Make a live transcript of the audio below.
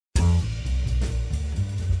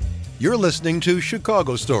You're listening to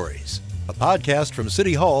Chicago Stories, a podcast from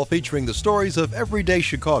City Hall featuring the stories of everyday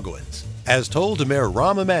Chicagoans, as told to Mayor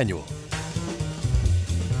Emanuel.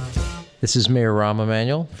 This is Mayor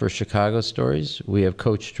Emanuel for Chicago Stories. We have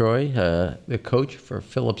Coach Troy, the coach for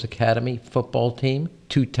Phillips Academy football team,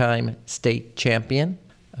 two-time state champion.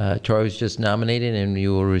 Troy was just nominated, and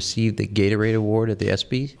you will receive the Gatorade Award at the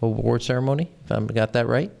SB Award ceremony, if I got that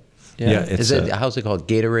right. Yeah, how's it called?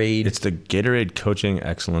 Gatorade? It's the Gatorade Coaching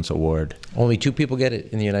Excellence Award. Only 2 people get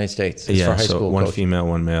it in the United States. It's yeah, for high so school one coach. female,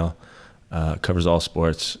 one male. Covers all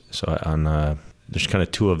sports. So there's kind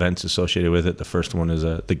of 2 events associated with it. The first one is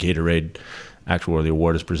the Gatorade actual where the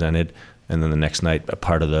award is presented, and then the next night, a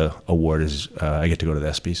part of the award is I get to go to the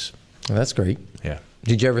ESPYs. Well, that's great. Yeah.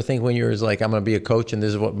 Did you ever think when you were like, I'm going to be a coach, and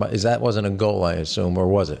this is what that wasn't a goal, I assume, or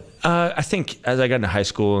was it? I think as I got into high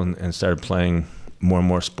school and started playing more and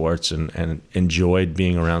more sports and enjoyed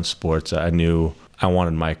being around sports, I knew I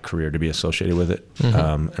wanted my career to be associated with it.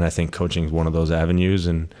 And I think coaching is one of those avenues.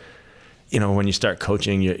 And, you know, when you start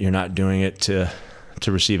coaching, you're not doing it to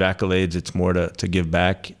receive accolades. It's more to give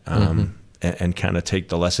back and kind of take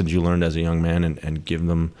the lessons you learned as a young man and give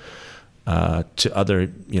them to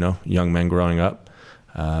other, young men growing up.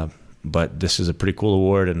 But this is a pretty cool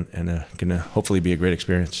award and going to hopefully be a great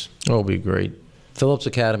experience. It'll be great. Phillips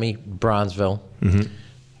Academy, Bronzeville.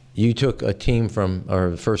 You took a team from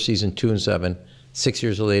our first season 2-7. 6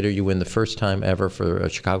 years later, you win the first time ever for a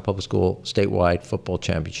Chicago Public School statewide football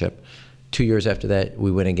championship. 2 years after that,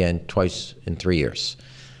 we win again twice in 3 years.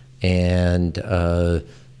 And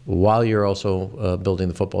while you're also building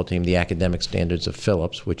the football team, the academic standards of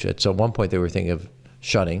Phillips, which at one point they were thinking of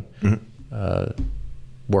shutting,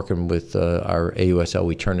 working with our AUSL,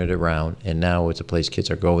 we turn it around, and now it's a place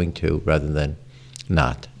kids are going to rather than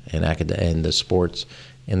not. And the sports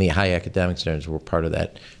and the high academic standards were part of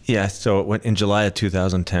that. Yeah, so in July of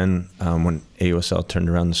 2010, when AUSL turned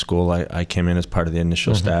around the school, I came in as part of the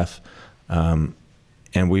initial staff, and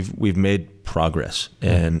we've made progress.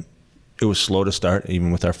 And it was slow to start,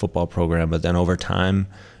 even with our football program, but then over time,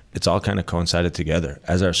 it's all kind of coincided together.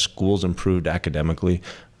 As our schools improved academically,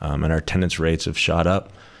 and our attendance rates have shot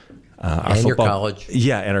up. And your college.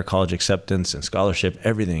 Yeah, and our college acceptance and scholarship,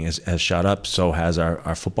 everything has shot up. So has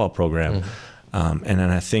our football program. And then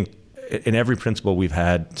I think in every principal we've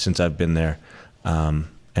had since I've been there, and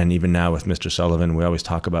even now with Mr. Sullivan, we always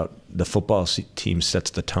talk about the football team sets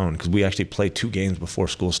the tone, because we actually play 2 games before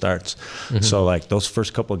school starts. So like those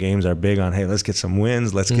first couple of games are big on, hey, let's get some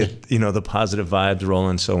wins, let's get the positive vibes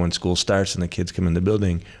rolling. So when school starts and the kids come in the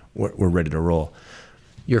building, we're ready to roll.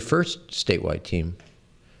 Your first statewide team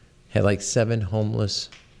had like 7 homeless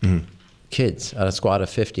kids out of a squad of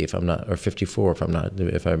 50, if I'm not, or 54,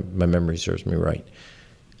 if my memory serves me right.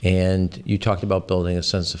 And you talked about building a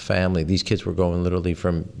sense of family. These kids were going literally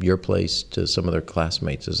from your place to some of their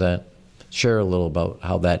classmates. Share a little about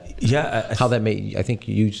how that? Yeah, how that made. I think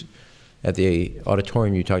you at the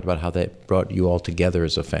auditorium you talked about how that brought you all together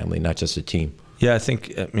as a family, not just a team. Yeah,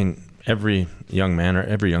 I mean every young man or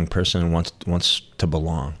every young person wants to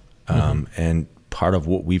belong, and part of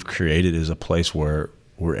what we've created is a place where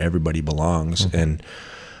everybody belongs. And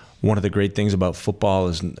one of the great things about football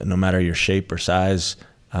is no matter your shape or size,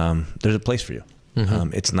 there's a place for you.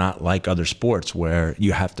 It's not like other sports where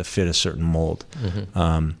you have to fit a certain mold.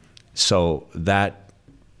 So that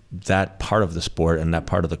part of the sport and that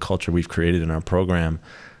part of the culture we've created in our program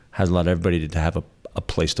has allowed everybody to have a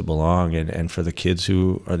place to belong. And for the kids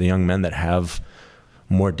who are the young men that have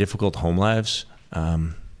more difficult home lives,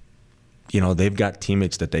 they've got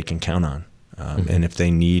teammates that they can count on. And if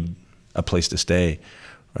they need a place to stay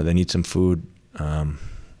or they need some food,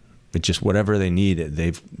 but just whatever they need,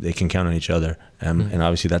 they can count on each other. And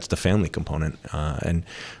obviously that's the family component. And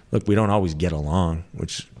look, we don't always get along,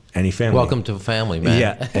 which any family. Welcome to family, man.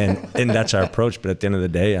 Yeah, and that's our approach. But at the end of the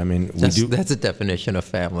day, I mean, that's a definition of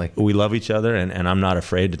family. We love each other, and I'm not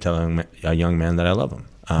afraid to tell a young man that I love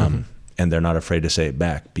him. And they're not afraid to say it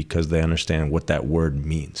back because they understand what that word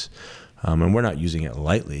means. And we're not using it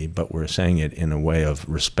lightly, but we're saying it in a way of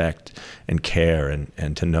respect and care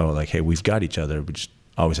and to know, like, hey, we've got each other. We just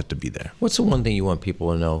always have to be there. What's the one thing you want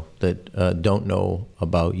people to know that don't know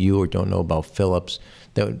about you or don't know about Phillips,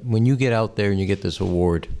 that when you get out there and you get this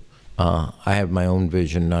award, I have my own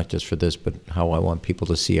vision, not just for this, but how I want people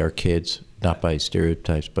to see our kids, not by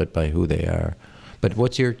stereotypes, but by who they are. But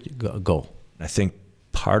what's your goal? I think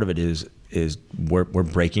part of it is we're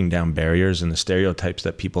breaking down barriers and the stereotypes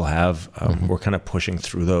that people have. We're kind of pushing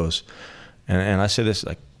through those. And I say this,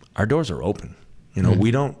 like, our doors are open.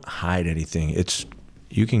 We don't hide anything.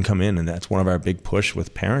 You can come in, and that's one of our big push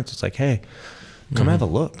with parents. It's like, hey, come have a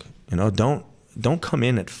look. don't come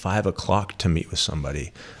in at 5 o'clock to meet with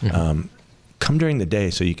somebody. Come during the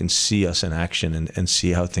day so you can see us in action and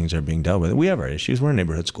see how things are being dealt with. We have our issues. We're a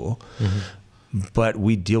neighborhood school, but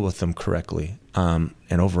we deal with them correctly. And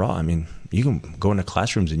overall, I mean, you can go into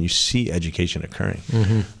classrooms and you see education occurring.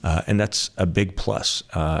 And that's a big plus.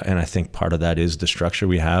 And I think part of that is the structure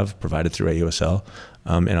we have provided through AUSL,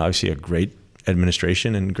 and obviously a great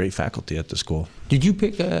administration and great faculty at the school. Did you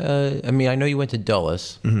pick I mean, I know you went to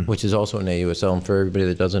Dulles, which is also an AUSL, and for everybody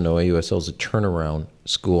that doesn't know, AUSL is a turnaround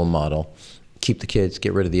school model. Keep the kids,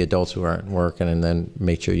 get rid of the adults who aren't working, and then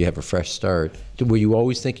make sure you have a fresh start. Were you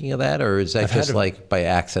always thinking of that, or is that just like by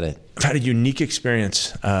accident? I've had a unique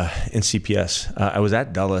experience in CPS. I was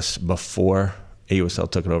at Dulles before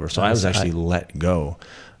AUSL took it over, so I was actually let go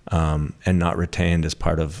and not retained as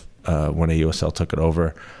part of when AUSL took it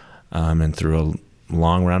over, and through a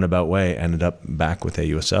long roundabout way ended up back with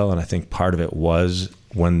AUSL. And I think part of it was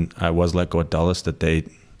when I was let go at Dulles that they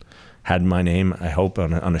had my name, I hope,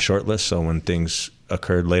 on a short list. So when things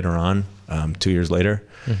occurred later on, 2 years later,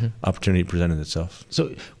 opportunity presented itself.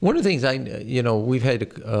 So one of the things we've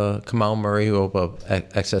had Kamal Murray, who opened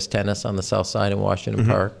Access Tennis on the south side in Washington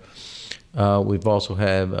Park. We've also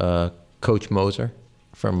had Coach Moser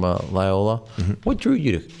from Loyola. What drew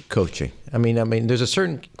you to coaching? I mean, there's a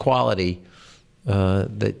certain quality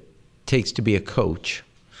that takes to be a coach,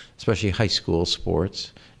 especially high school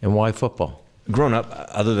sports. And why football? Growing up,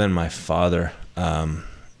 other than my father,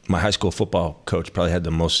 my high school football coach probably had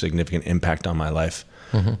the most significant impact on my life.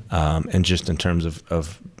 And just in terms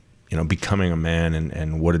of becoming a man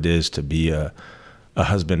and what it is to be a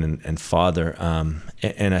husband and father.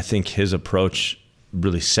 And I think his approach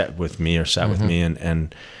really sat with me.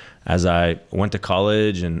 And as I went to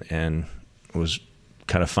college and was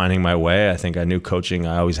kind of finding my way, I think I knew coaching,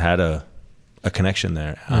 I always had a connection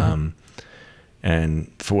there.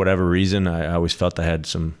 And for whatever reason, I always felt I had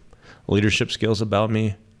some leadership skills about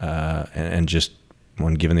me, and just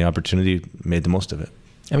when given the opportunity, made the most of it.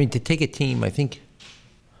 I mean, to take a team, I think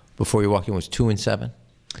before you walked in was 2-7.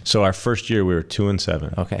 So our first year we were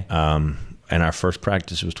 2-7. Okay. And our first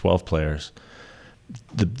practice was 12 players.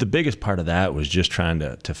 The biggest part of that was just trying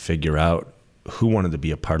to figure out who wanted to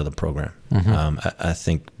be a part of the program. I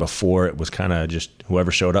think before it was kind of just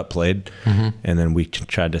whoever showed up played, and then we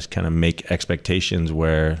tried to kind of make expectations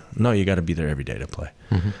where, no, you got to be there every day to play.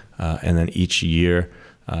 And then each year,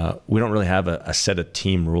 we don't really have a set of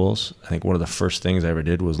team rules. I think one of the first things I ever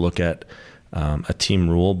did was look at a team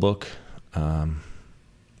rule book from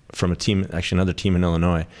another team in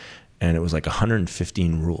Illinois, and it was like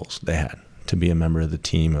 115 rules they had to be a member of the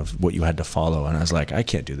team, of what you had to follow. And I was like, I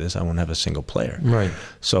can't do this. I won't have a single player. Right.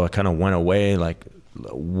 So I kind of went away, like,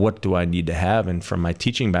 what do I need to have? And from my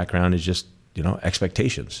teaching background is just,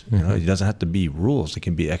 expectations. It doesn't have to be rules. It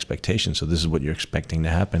can be expectations. So this is what you're expecting to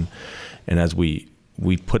happen. And as we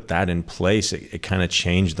put that in place, it kind of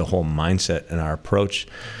changed the whole mindset and our approach.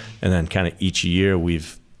 And then kind of each year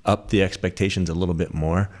we've upped the expectations a little bit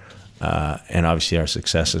more. And obviously our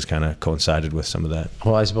success has kind of coincided with some of that.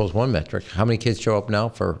 Well, I suppose one metric, how many kids show up now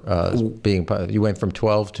for being part? You went from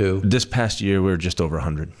 12 to? This past year, we were just over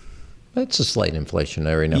 100. That's a slight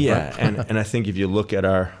inflationary number. Yeah, and I think if you look at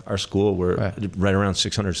our school, we're right around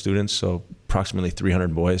 600 students, so approximately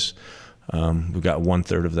 300 boys. We've got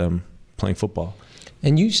 1/3 of them playing football.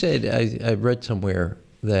 And you said, I read somewhere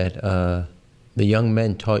that the young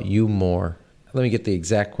men taught you more. Let me get the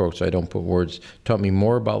exact quote so I don't put words. Taught me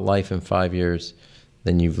more about life in 5 years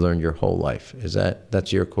than you've learned your whole life.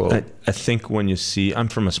 That's your quote? I think when you see, I'm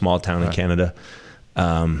from a small town in Canada,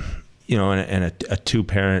 and a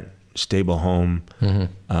 2-parent stable home,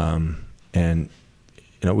 and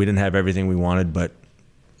we didn't have everything we wanted, but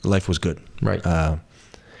life was good. Right.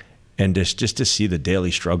 And just to see the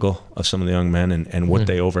daily struggle of some of the young men and what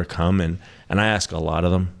they overcome, and I ask a lot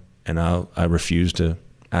of them, and I refuse to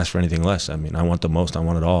ask for anything less. I mean, I want the most. I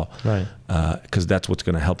want it all. Right. Because that's what's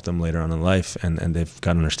going to help them later on in life, and they've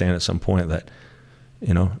got to understand at some point that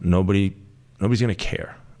nobody's going to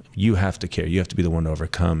care. You have to care. You have to be the one to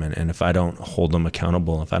overcome. And if I don't hold them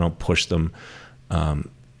accountable, if I don't push them,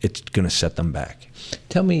 it's going to set them back.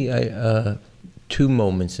 Tell me 2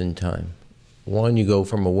 moments in time. One, you go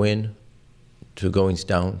from a win to going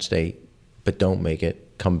downstate, but don't make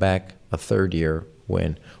it. Come back a 3rd year,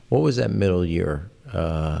 win. What was that middle year?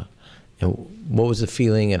 And what was the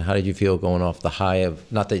feeling, and how did you feel going off the high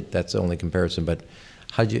of, not that that's the only comparison, but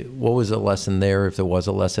what was the lesson there, if there was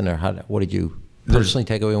a lesson, or what did you personally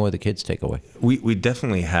take away and what did the kids take away? We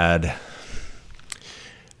definitely had,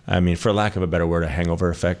 I mean, for lack of a better word, a hangover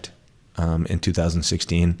effect in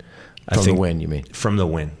 2016. From the win, you mean? From the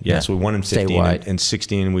win, yes. Yeah. We won in 15. Statewide. In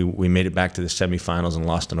 16, we made it back to the semifinals and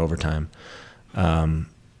lost in overtime. And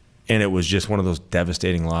it was just one of those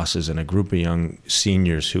devastating losses, and a group of young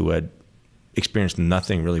seniors who had experienced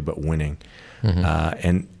nothing really but winning.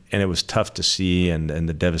 And it was tough to see, and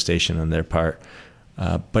the devastation on their part.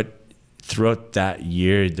 But throughout that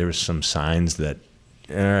year, there was some signs that,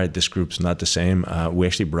 all right, this group's not the same. We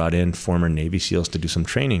actually brought in former Navy SEALs to do some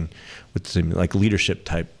training with some like leadership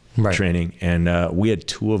type training. And we had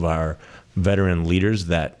 2 of our veteran leaders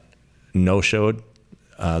that no-showed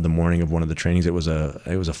the morning of one of the trainings. It was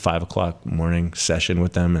a 5 o'clock morning session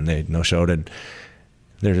with them, and they no-showed, and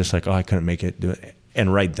they're just like, oh, I couldn't make it. Do it.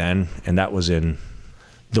 And right then, and that was in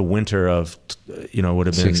the winter of, would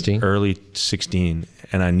have been 16? Early 16.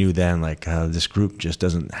 And I knew then, like, this group just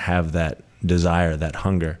doesn't have that desire, that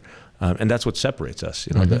hunger. And that's what separates us.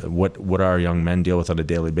 What our young men deal with on a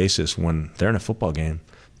daily basis when they're in a football game,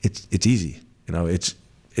 it's easy.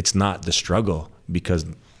 It's not the struggle, because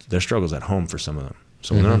their struggle's at home for some of them.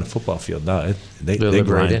 So when they're on the football field, they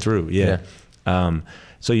grind through. Yeah.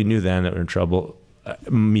 So you knew then that we were in trouble.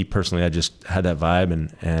 Me personally, I just had that vibe,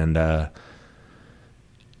 and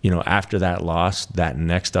after that loss, that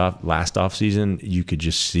last off season, you could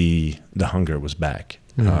just see the hunger was back.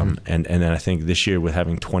 And then I think this year, with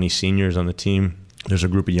having 20 seniors on the team, there's a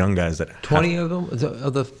group of young guys that 20 of them,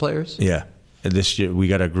 of the players. Yeah, and this year we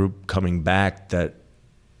got a group coming back that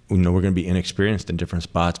we're going to be inexperienced in different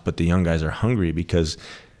spots, but the young guys are hungry because,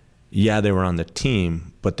 they were on the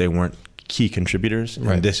team, but they weren't key contributors,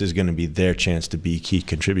 and this is going to be their chance to be key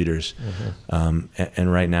contributors.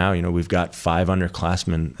 And right now, we've got 5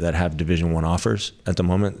 underclassmen that have Division I offers at the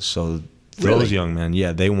moment. So those young men,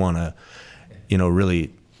 they want to,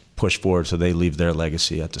 really push forward so they leave their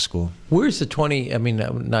legacy at the school. Where's the 20? I mean,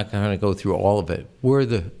 I'm not going to go through all of it. Where are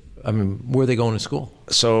they going to school?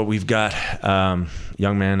 So we've got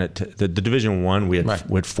young men at the Division I. We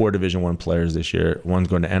had 4 Division I players this year. One's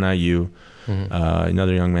going to NIU.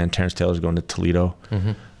 Another young man, Terrence Taylor's going to Toledo.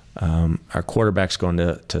 Our quarterback's going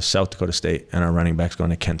to South Dakota State, and our running back's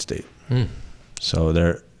going to Kent State. So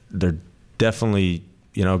they're definitely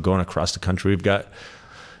going across the country. We've got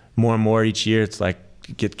more and more each year. It's like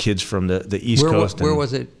get kids from the East Coast. Where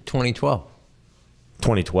was it? 2012.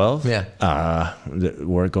 2012. Yeah.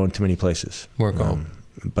 We're going too many places. We're going.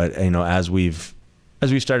 But as we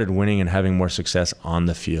started winning and having more success on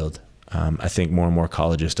the field, I think more and more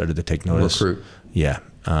colleges started to take notice. Recruit. Yeah.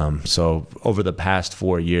 So over the past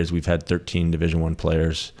 4 years, we've had 13 Division I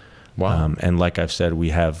players. Wow. And like I've said, we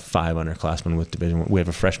have 5 underclassmen with Division I. We have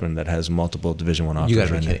a freshman that has multiple Division I offers. You got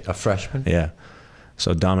to be kidding. A freshman? Yeah.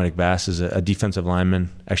 So Dominic Bass is a defensive lineman.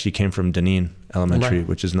 Actually came from Deneen Elementary,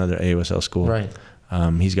 which is another AUSL school. Right.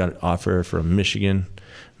 He's got an offer from Michigan,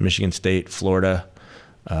 Michigan State, Florida,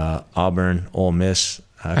 Auburn, Ole Miss,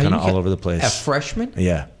 kind of all over the place. A freshman?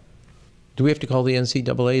 Yeah. Do we have to call the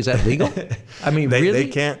NCAA? Is that legal? I mean, really? They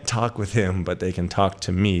can't talk with him, but they can talk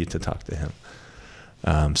to me to talk to him.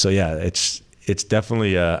 It's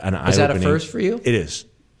definitely an eye-opening. Is that a first for you? It is.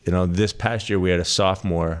 This past year we had a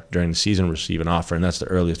sophomore during the season receive an offer, and that's the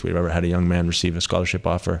earliest we've ever had a young man receive a scholarship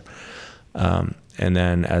offer. And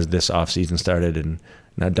then as this offseason started, and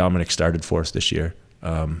now Dominic started for us this year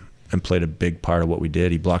and played a big part of what we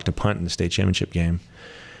did. He blocked a punt in the state championship game.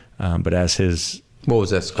 But as his... What was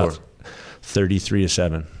that score?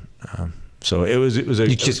 33-7. So it was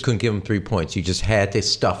you just couldn't give him 3 points. You just had to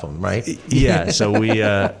stuff him, right? Yeah. So we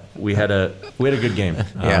had a good game.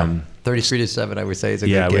 33-7, I would say, is a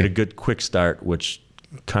good game. Yeah, we had a good quick start, which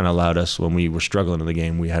kind of allowed us, when we were struggling in the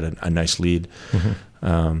game, we had a nice lead.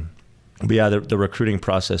 But yeah, the recruiting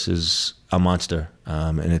process is a monster,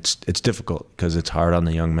 and it's difficult because it's hard on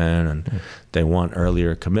the young men, and they want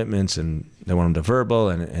earlier commitments, and they want them to verbal,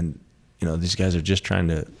 and these guys are just trying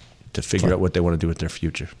to figure out what they want to do with their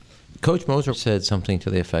future. Coach Moser said something to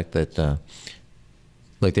the effect that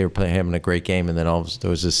like they were having a great game, and then there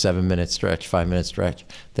was a 7-minute stretch, 5-minute stretch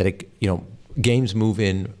that games move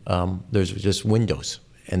in. There's just windows,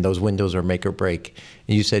 and those windows are make or break.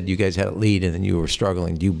 And you said you guys had a lead, and then you were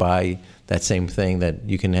struggling. Do you buy that same thing, that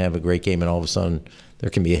you can have a great game, and all of a sudden there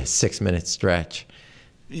can be a 6-minute stretch?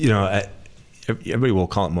 Everybody will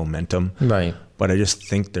call it momentum, right? But I just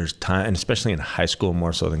think there's time, and especially in high school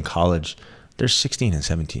more so than college, they're 16 and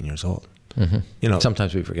 17 years old.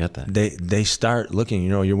 Sometimes we forget that. They start looking,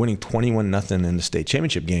 you're winning 21-0 in the state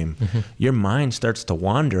championship game. Your mind starts to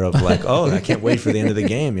wander of like, oh, I can't wait for the end of the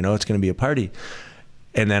game. It's going to be a party.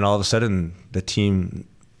 And then all of a sudden the team,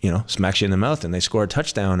 smacks you in the mouth and they score a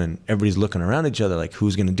touchdown, and everybody's looking around each other like,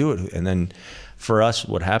 who's going to do it? And then for us,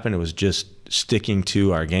 what happened, it was just sticking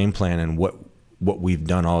to our game plan and what what we've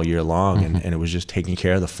done all year long, and it was just taking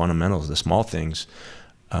care of the fundamentals, the small things.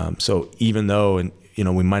 So even though,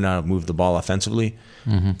 we might not have moved the ball offensively,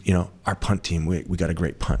 our punt team, we got a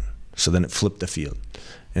great punt. So then it flipped the field,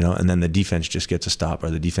 and then the defense just gets a stop, or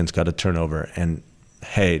the defense got a turnover, and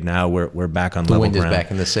hey, now we're back on level ground. The wind is back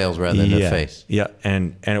in the sails rather than the face. Yeah,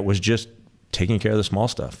 and it was just taking care of the small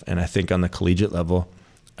stuff. And I think on the collegiate level,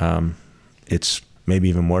 it's maybe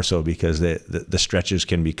even more so because the stretches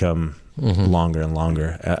can become longer and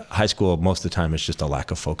longer. At high school, most of the time, it's just a lack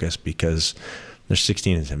of focus because they're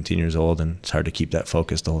 16 and 17 years old, and it's hard to keep that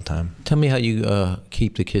focus the whole time. Tell me how you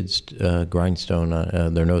keep the kids' their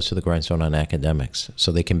nose to the grindstone on academics,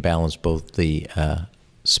 so they can balance both the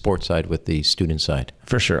sports side with the student side.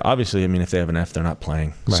 For sure. Obviously, if they have an F, they're not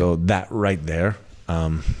playing. Right. So that right there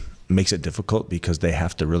makes it difficult because they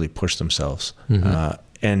have to really push themselves.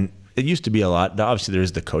 And it used to be a lot. Obviously, there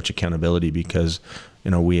is the coach accountability because,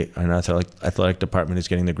 our athletic department is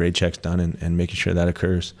getting the grade checks done and making sure that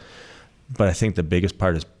occurs. But I think the biggest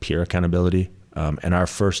part is peer accountability. And our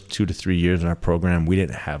first 2 to 3 years in our program, we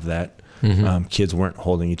didn't have that. Kids weren't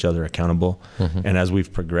holding each other accountable. And as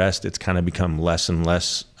we've progressed, it's kind of become less and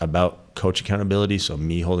less about coach accountability, so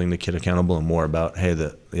me holding the kid accountable, and more about, hey,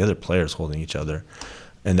 the other players holding each other.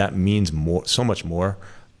 And that means so much more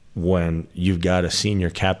when you've got a senior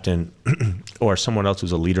captain or someone else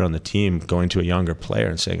who's a leader on the team going to a younger player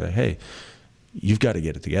and saying, like, hey, you've got to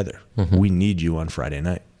get it together. We need you on Friday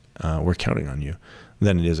night. We're counting on you.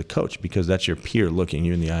 Than it is a coach, because that's your peer looking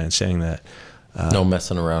you in the eye and saying that. No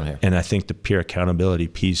messing around here. And I think the peer accountability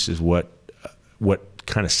piece is what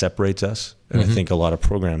kind of separates us. And I think a lot of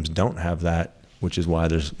programs don't have that, which is why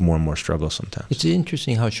there's more and more struggle sometimes. It's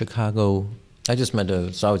interesting how Chicago, I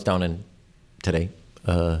was down in today,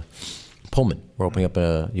 Pullman. We're opening up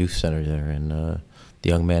a youth center there, and the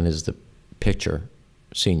young man is the pitcher,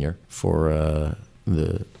 senior, for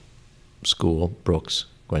the school,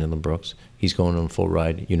 Gwendolyn Brooks. He's going on full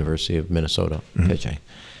ride, University of Minnesota, pitching.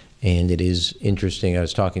 And it is interesting. I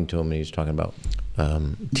was talking to him, and he was talking about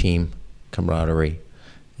team camaraderie.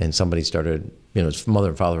 And somebody started, his mother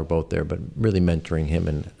and father were both there, but really mentoring him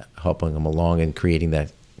and helping him along and creating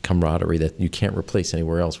that camaraderie that you can't replace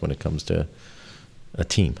anywhere else when it comes to a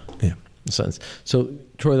team. Yeah. So,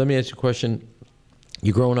 Troy, let me ask you a question.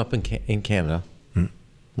 You growing up in Canada,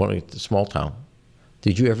 a small town,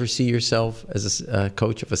 did you ever see yourself as a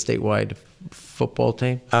coach of a statewide football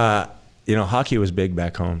team? Hockey was big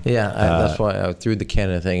back home. Yeah, that's why I threw the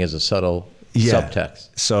Canada thing as a subtle subtext.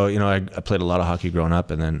 So, I played a lot of hockey growing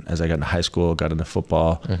up, and then as I got into high school, got into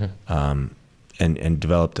football, and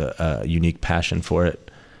developed a unique passion for it.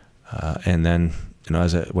 And then,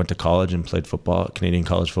 as I went to college and played football, Canadian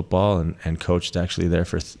college football, and coached actually there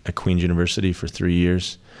at Queen's University for 3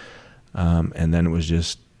 years. And then it was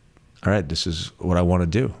just, all right, this is what I want to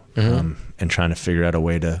do, and trying to figure out a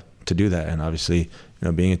way to do that. And obviously,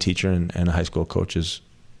 being a teacher and a high school coach is...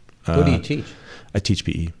 What do you teach? I teach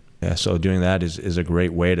PE. Yeah, so doing that is a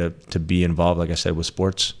great way to be involved, like I said, with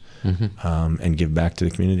sports, and give back to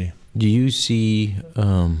the community. Do you see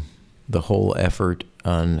the whole effort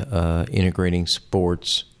on integrating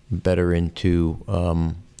sports better into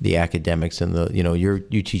the academics and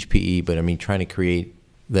you teach PE, but trying to create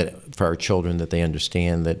that for our children, that they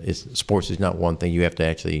understand that sports is not one thing. You have to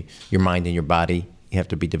actually, your mind and your body, you have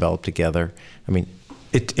to be developed together.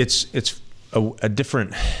 It's a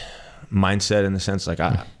different mindset in the sense, like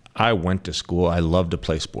I went to school. I loved to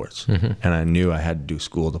play sports, and I knew I had to do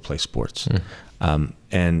school to play sports.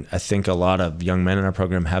 And I think a lot of young men in our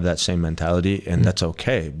program have that same mentality, and that's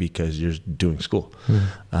okay because you're doing school.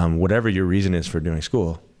 Whatever your reason is for doing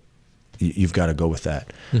school, you've got to go with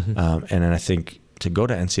that. And then I think to go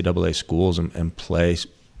to NCAA schools and play,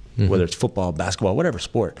 whether it's football, basketball, whatever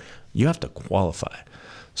sport, you have to qualify.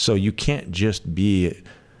 So you can't just be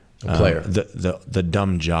a player, the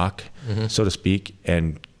dumb jock, so to speak,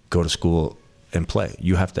 and go to school and play.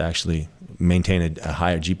 You have to actually maintain a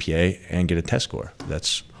higher GPA and get a test score.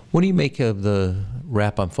 What do you make of the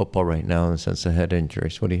rap on football right now in the sense of head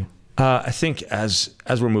injuries? What do you? I think as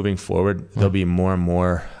we're moving forward, there'll be more and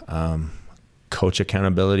more coach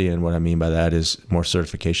accountability, and what I mean by that is more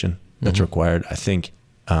certification that's required. I think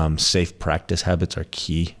safe practice habits are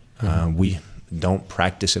key. We don't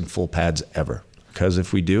practice in full pads ever, because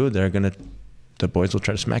if we do, the boys will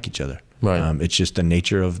try to smack each other. Right. It's just the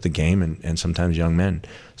nature of the game, and sometimes young men.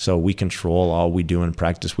 So we control all we do in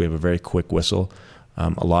practice. We have a very quick whistle.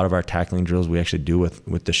 A lot of our tackling drills we actually do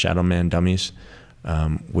with the shadow man dummies,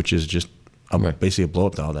 which is just basically a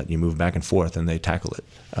blow-up doll that you move back and forth and they tackle it.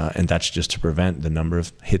 And that's just to prevent the number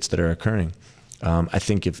of hits that are occurring. I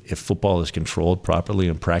think if football is controlled properly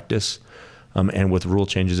in practice, and with rule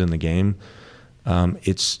changes in the game,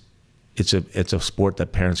 it's a sport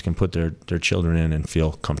that parents can put their children in and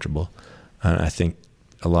feel comfortable. I think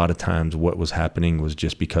a lot of times what was happening was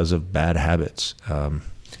just because of bad habits.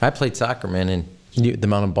 I played soccer, man, and the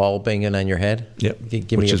amount of ball banging on your head. Yep.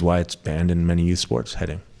 Which is why it's banned in many youth sports,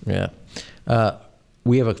 heading. Yeah.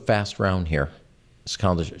 We have a fast round here.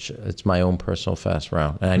 It's my own personal fast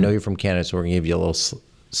round. And I know you're from Canada, so we're going to give you a little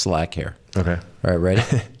slack here. Okay. All right, ready?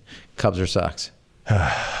 Cubs or Sox?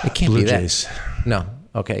 It can't Blue be that. Jays. No.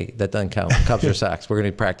 Okay, that doesn't count. Cubs or Sox? We're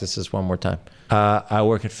going to practice this one more time. I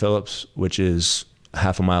work at Phillips, which is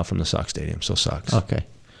half a mile from the Sox stadium, so Sox. Okay.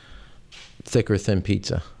 Thick or thin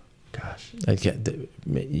pizza? Gosh.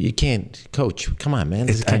 You can't. Coach, come on, man.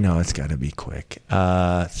 I know it's got to be quick.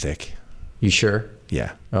 Thick. You sure?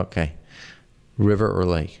 Yeah. Okay. River or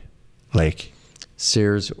lake? Lake.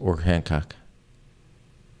 Sears or Hancock?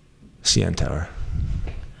 CN Tower.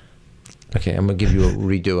 Okay, I'm gonna give you a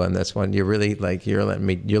redo on this one. You're really you're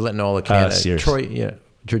letting all the Canada. Sears. Troy, yeah,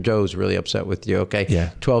 Trudeau's really upset with you. Okay.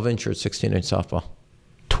 Yeah. 12-inch or 16-inch softball?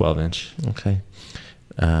 12-inch. Okay.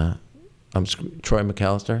 I'm Troy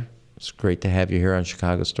McAllister. It's great to have you here on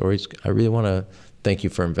Chicago Stories. I really want to thank you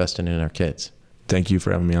for investing in our kids. Thank you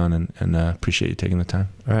for having me on, and appreciate you taking the time.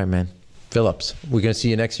 All right, man. Phillips, we're going to see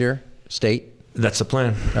you next year? State? That's the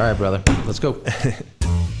plan. All right, brother. Let's go.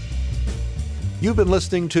 You've been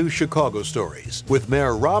listening to Chicago Stories with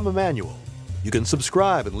Mayor Emanuel. You can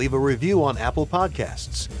subscribe and leave a review on Apple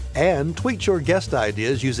Podcasts and tweet your guest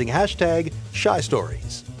ideas using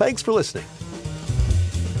 #ShyStories. Thanks for listening.